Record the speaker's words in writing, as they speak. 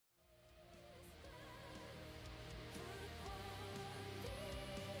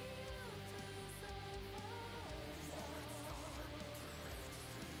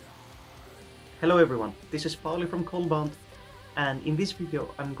Hello everyone, this is Pauli from Coldbound, and in this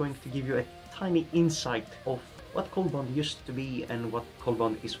video I'm going to give you a tiny insight of what Coldbound used to be and what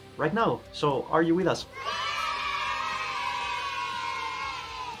Coldbound is right now. So are you with us?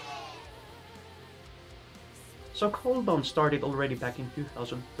 So Coldbound started already back in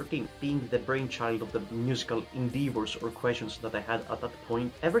 2013, being the brainchild of the musical endeavors or questions that I had at that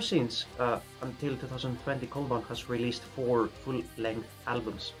point. Ever since, until 2020, Coldbound has released 4 full-length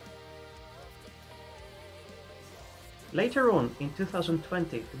albums. Later on, in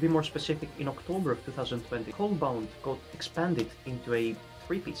 2020, to be more specific, in October of 2020, Coldbound got expanded into a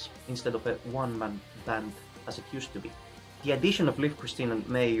 3-piece instead of a one-man band as it used to be. The addition of Kristine and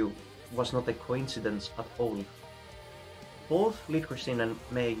Meiju was not a coincidence at all. Both Kristine and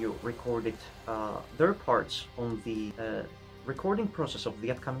Meiju recorded their parts on the recording process of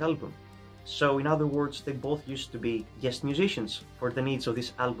the upcoming album. So in other words, they both used to be guest musicians for the needs of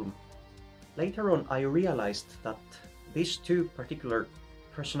this album. Later on, I realized that these two particular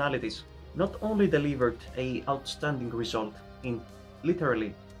personalities not only delivered an outstanding result in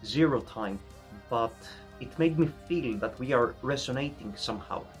literally 0 time, but it made me feel that we are resonating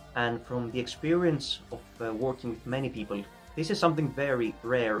somehow. And from the experience of working with many people, this is something very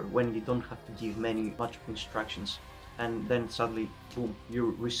rare when you don't have to give much instructions, and then suddenly, boom,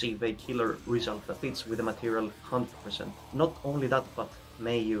 you receive a killer result that fits with the material 100%. Not only that, but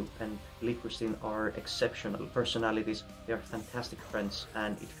Meiju and Kristine are exceptional personalities. They are fantastic friends,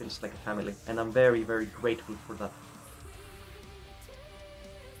 and it feels like a family, and I'm very, very grateful for that.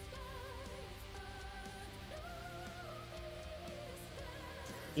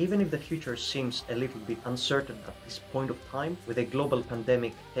 Even if the future seems a little bit uncertain at this point of time, with a global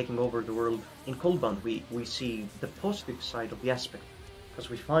pandemic taking over the world, in Coldbound we see the positive side of the aspect, because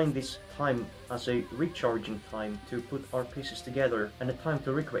we find this time as a recharging time to put our pieces together and a time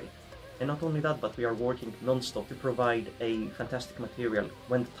to recreate. And not only that, but we are working non-stop to provide a fantastic material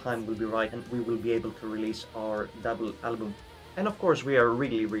when the time will be right and we will be able to release our double album. And of course we are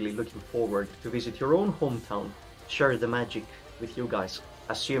really looking forward to visit your own hometown, share the magic with you guys,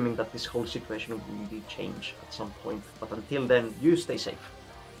 assuming that this whole situation will really change at some point. But until then, you stay safe.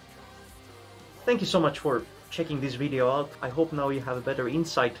 Thank you so much for checking this video out. I hope now you have a better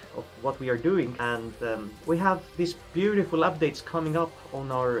insight of what we are doing, and we have these beautiful updates coming up on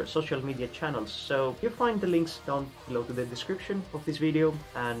our social media channels, so you find the links down below to the description of this video.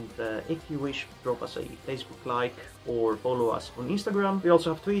 And if you wish, drop us a Facebook like or follow us on Instagram. We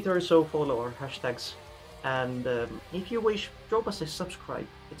also have Twitter, so follow our hashtags. And if you wish, drop us a subscribe.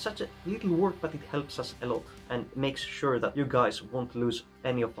 It's such a little work, but it helps us a lot and makes sure that you guys won't lose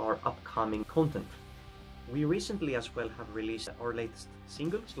any of our upcoming content. We recently as well have released our latest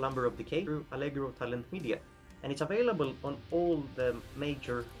single, Slumber of Decay, through Allegro Talent Media, and it's available on all the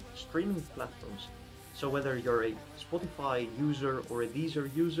major streaming platforms. So whether you're a Spotify user or a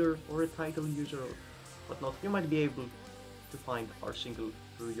Deezer user or a Tidal user or whatnot, you might be able to find our single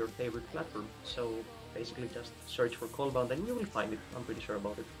through your favorite platform. So basically just search for Coldbound and you will find it, I'm pretty sure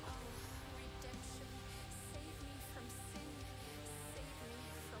about it.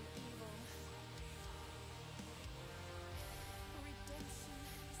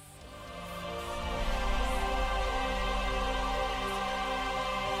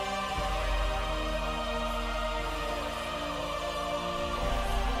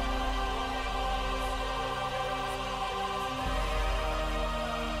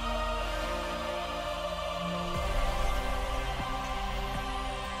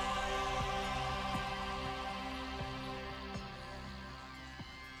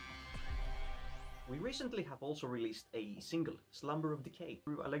 We recently have also released a single, Slumber of Decay,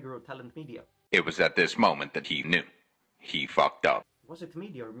 through Allegro Talent Media. It was at this moment that he knew. He fucked up. Was it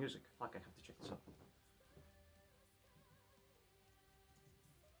media or music? Fuck, I have to check this out.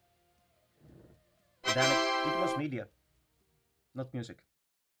 Damn it, it was media, not music.